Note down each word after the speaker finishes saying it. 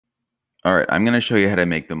All right, I'm going to show you how to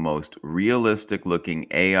make the most realistic looking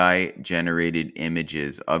AI generated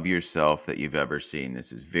images of yourself that you've ever seen.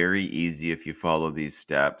 This is very easy if you follow these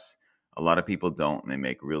steps. A lot of people don't, and they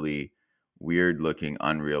make really weird looking,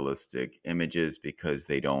 unrealistic images because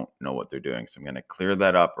they don't know what they're doing. So I'm going to clear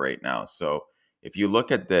that up right now. So if you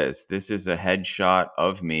look at this, this is a headshot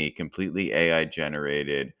of me, completely AI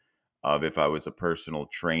generated, of if I was a personal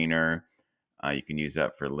trainer. You can use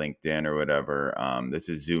that for LinkedIn or whatever. This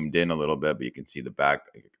is zoomed in a little bit, but you can see the back.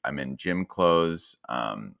 I'm in gym clothes.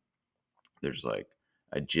 There's like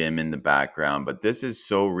a gym in the background, but this is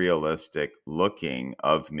so realistic looking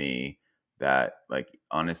of me that, like,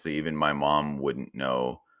 honestly, even my mom wouldn't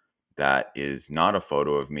know that is not a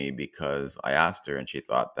photo of me because I asked her and she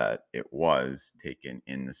thought that it was taken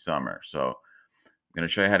in the summer. So I'm going to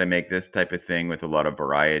show you how to make this type of thing with a lot of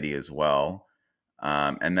variety as well.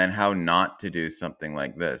 And then how not to do something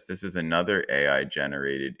like this. This is another AI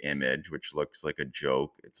generated image, which looks like a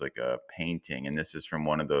joke. It's like a painting. And this is from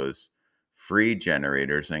one of those free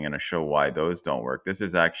generators. I'm going to show why those don't work. This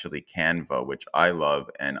is actually Canva, which I love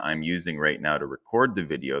and I'm using right now to record the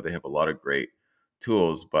video. They have a lot of great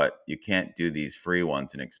tools, but you can't do these free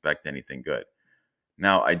ones and expect anything good.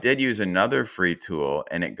 Now, I did use another free tool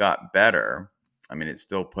and it got better. I mean, it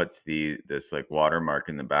still puts this like watermark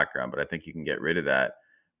in the background, but I think you can get rid of that.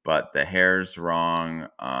 But the hair's wrong.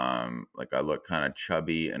 Like I look kind of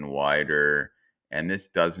chubby and wider, and this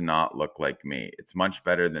does not look like me. It's much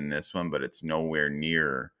better than this one, but it's nowhere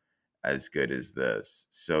near as good as this.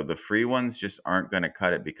 So the free ones just aren't going to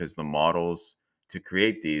cut it because the models to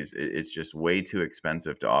create these, it's just way too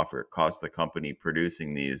expensive to offer. It costs the company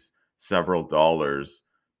producing these several dollars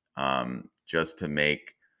just to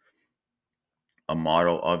make a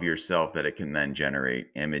model of yourself that it can then generate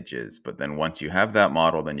images. But then once you have that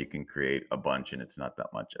model, then you can create a bunch and it's not that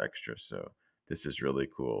much extra. So this is really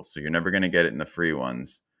cool. So you're never going to get it in the free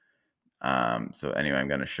ones. So anyway, I'm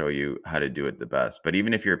going to show you how to do it the best. But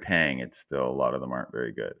even if you're paying, it's still, a lot of them aren't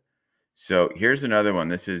very good. So here's another one.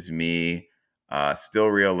 This is me, still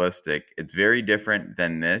realistic. It's very different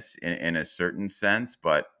than this in a certain sense,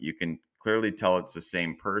 but you can clearly tell it's the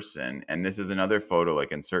same person. And this is another photo,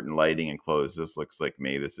 like in certain lighting and clothes. This looks like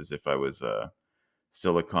me. This is if I was a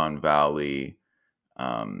Silicon Valley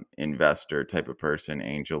investor type of person,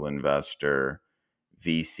 angel investor,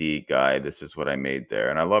 VC guy. This is what I made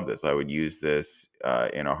there. And I love this. I would use this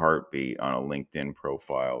in a heartbeat on a LinkedIn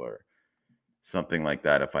profile or something like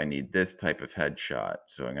that if I need this type of headshot.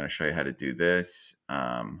 So I'm going to show you how to do this.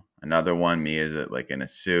 Another one, me is it like in a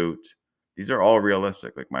suit. These are all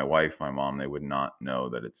realistic. Like my wife, my mom, they would not know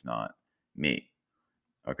that it's not me.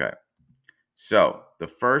 Okay. So the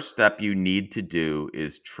first step you need to do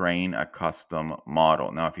is train a custom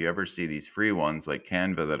model. Now, if you ever see these free ones like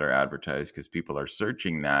Canva that are advertised, because people are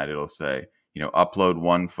searching that, it'll say, upload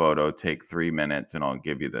one photo, take 3 minutes, and I'll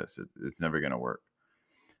give you this. It's never going to work.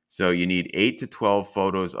 So you need 8 to 12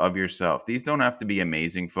 photos of yourself. These don't have to be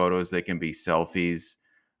amazing photos. They can be selfies.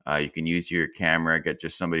 You can use your camera, get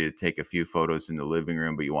just somebody to take a few photos in the living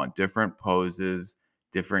room, but you want different poses,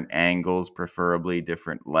 different angles, preferably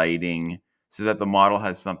different lighting, so that the model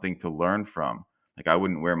has something to learn from. Like I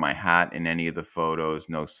wouldn't wear my hat in any of the photos,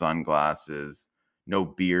 no sunglasses, no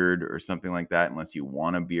beard or something like that unless you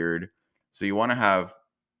want a beard. So you want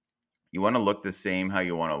to look the same how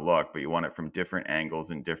you want to look, but you want it from different angles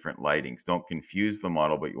and different lightings. Don't confuse the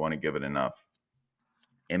model, but you want to give it enough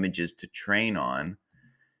images to train on.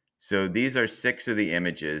 So these are 6 of the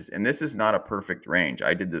images, and this is not a perfect range.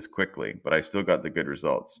 I did this quickly, but I still got the good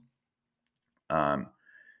results. Um,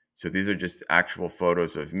 so these are just actual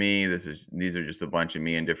photos of me. These are just a bunch of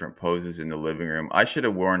me in different poses in the living room. I should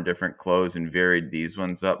have worn different clothes and varied these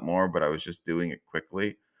ones up more, but I was just doing it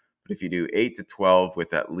quickly. But if you do 8 to 12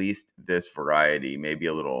 with at least this variety, maybe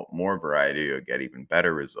a little more variety, you'll get even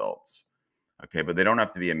better results. Okay, but they don't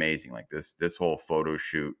have to be amazing. Like this whole photo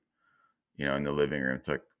shoot, in the living room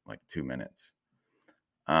took like 2 minutes.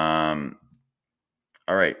 All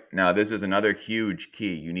right, now this is another huge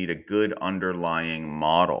key. You need a good underlying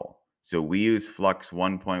model. So we use Flux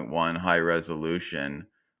 1.1 high resolution.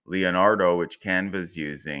 Leonardo, which Canva's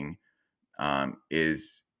using,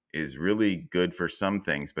 is really good for some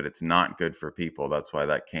things, but it's not good for people. That's why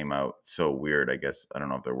that came out so weird. I guess I don't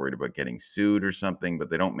know if they're worried about getting sued or something, but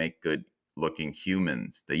they don't make good looking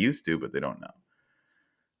humans. They used to, but they don't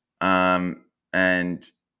now.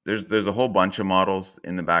 And there's a whole bunch of models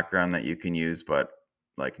in the background that you can use, but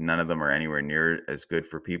like none of them are anywhere near as good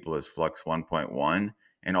for people as Flux 1.1.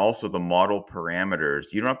 And also the model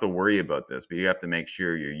parameters, you don't have to worry about this, but you have to make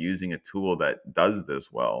sure you're using a tool that does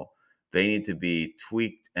this well. They need to be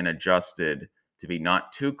tweaked and adjusted to be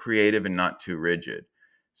not too creative and not too rigid.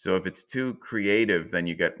 So if it's too creative, then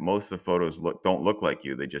you get most of the photos don't look like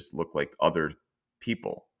you. They just look like other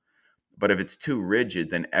people. But if it's too rigid,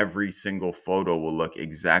 then every single photo will look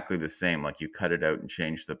exactly the same, like you cut it out and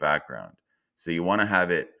changed the background. So you want to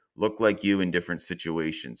have it look like you in different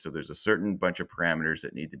situations. So there's a certain bunch of parameters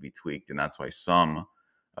that need to be tweaked, and that's why some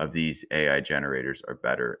of these AI generators are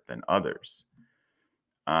better than others.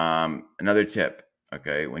 Another tip,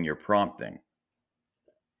 okay, when you're prompting,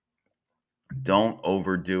 don't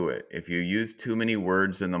overdo it. If you use too many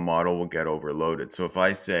words, then the model will get overloaded. So if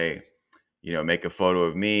I say, make a photo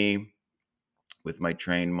of me with my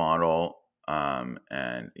trained model, and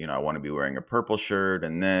I want to be wearing a purple shirt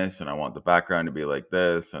and this, and I want the background to be like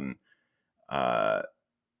this, and uh,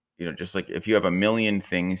 just like if you have a million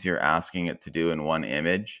things you're asking it to do in one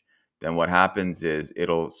image, then what happens is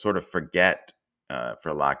it'll sort of forget,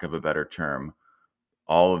 for lack of a better term,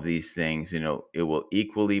 all of these things. It will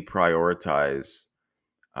equally prioritize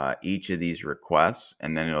each of these requests,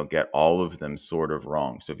 and then it'll get all of them sort of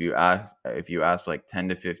wrong. So if you ask like 10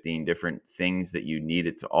 to 15 different things that you need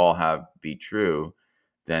it to all have be true,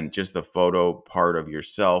 then just the photo part of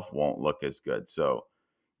yourself won't look as good. So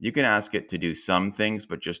you can ask it to do some things,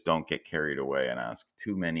 but just don't get carried away and ask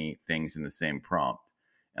too many things in the same prompt.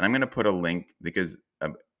 And I'm going to put a link because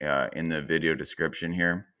in the video description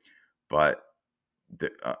here, but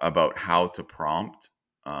about how to prompt,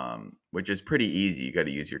 which is pretty easy. You got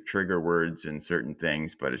to use your trigger words and certain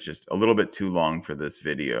things, but it's just a little bit too long for this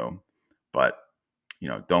video. But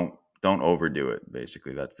don't overdo it.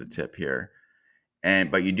 Basically, that's the tip here.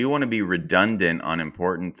 But you do want to be redundant on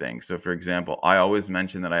important things. So, for example, I always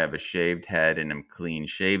mention that I have a shaved head and I'm clean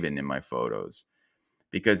shaven in my photos,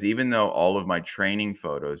 because even though all of my training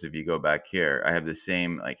photos, if you go back here, I have the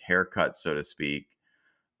same like haircut, so to speak,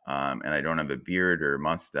 and I don't have a beard or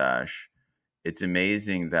mustache. It's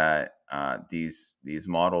amazing that these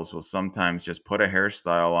models will sometimes just put a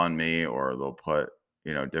hairstyle on me, or they'll put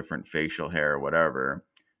different facial hair or whatever.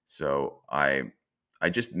 So I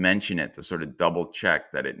just mention it to sort of double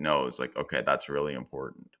check that it knows, like, okay, that's really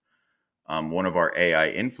important. One of our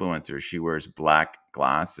AI influencers, she wears black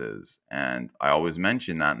glasses, and I always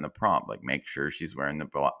mention that in the prompt, like make sure she's wearing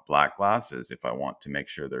the black glasses if I want to make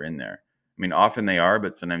sure they're in there. I mean, often they are,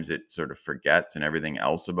 but sometimes it sort of forgets, and everything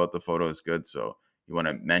else about the photo is good. So you want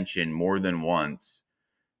to mention more than once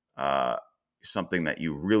uh, something that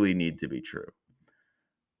you really need to be true.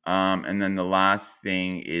 And then the last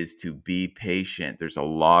thing is to be patient. There's a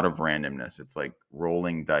lot of randomness. It's like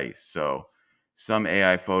rolling dice. So some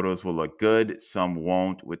AI photos will look good, some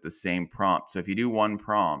won't with the same prompt. So if you do one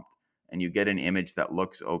prompt and you get an image that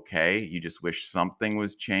looks okay, you just wish something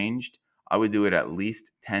was changed, I would do it at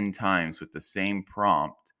least 10 times with the same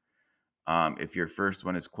prompt, if your first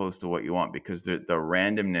one is close to what you want, because the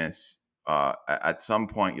randomness, at some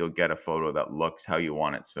point you'll get a photo that looks how you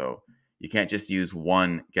want it. So you can't just use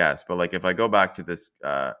one guess. But like if I go back to this,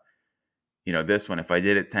 this one, if I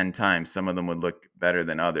did it 10 times, some of them would look better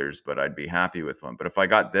than others, but I'd be happy with one. But if I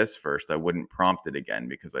got this first, I wouldn't prompt it again,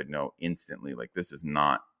 because I'd know instantly, like, this is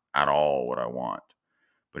not at all what I want.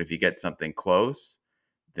 But if you get something close,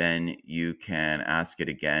 then you can ask it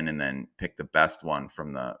again and then pick the best one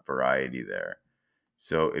from the variety there.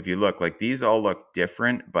 So if you look, like, these all look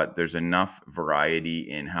different, but there's enough variety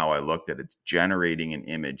in how I look that it's generating an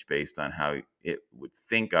image based on how it would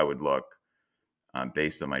think I would look,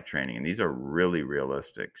 based on my training. And these are really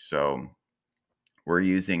realistic. So we're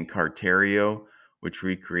using Cartario, which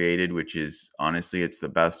we created, which is honestly, it's the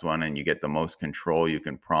best one, and you get the most control. You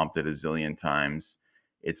can prompt it a zillion times.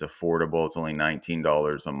 It's affordable. It's only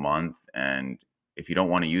 $19 a month. And if you don't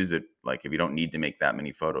want to use it, like if you don't need to make that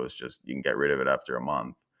many photos, just you can get rid of it after a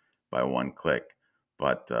month by one click.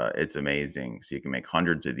 But it's amazing. So you can make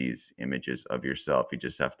hundreds of these images of yourself. You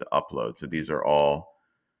just have to upload. So these are all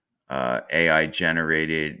AI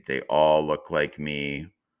generated. They all look like me.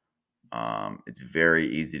 It's very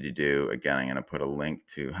easy to do. Again, I'm going to put a link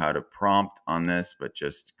to how to prompt on this, but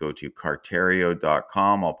just go to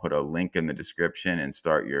cartario.com. I'll put a link in the description and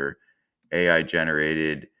start your AI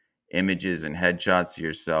generated images and headshots of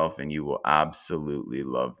yourself, and you will absolutely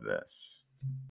love this.